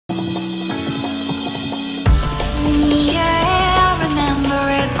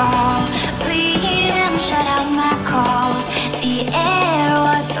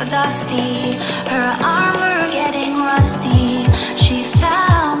so dusty, her armor getting rusty. She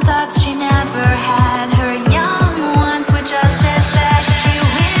found thoughts she never had. Her young ones were just as bad. They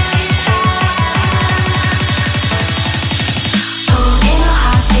really bad. Oh, in a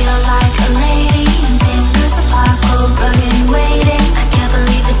heart, feel like a lady. Fingers apart, cold, rugged, waiting. I can't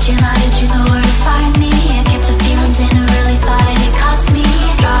believe that you're not in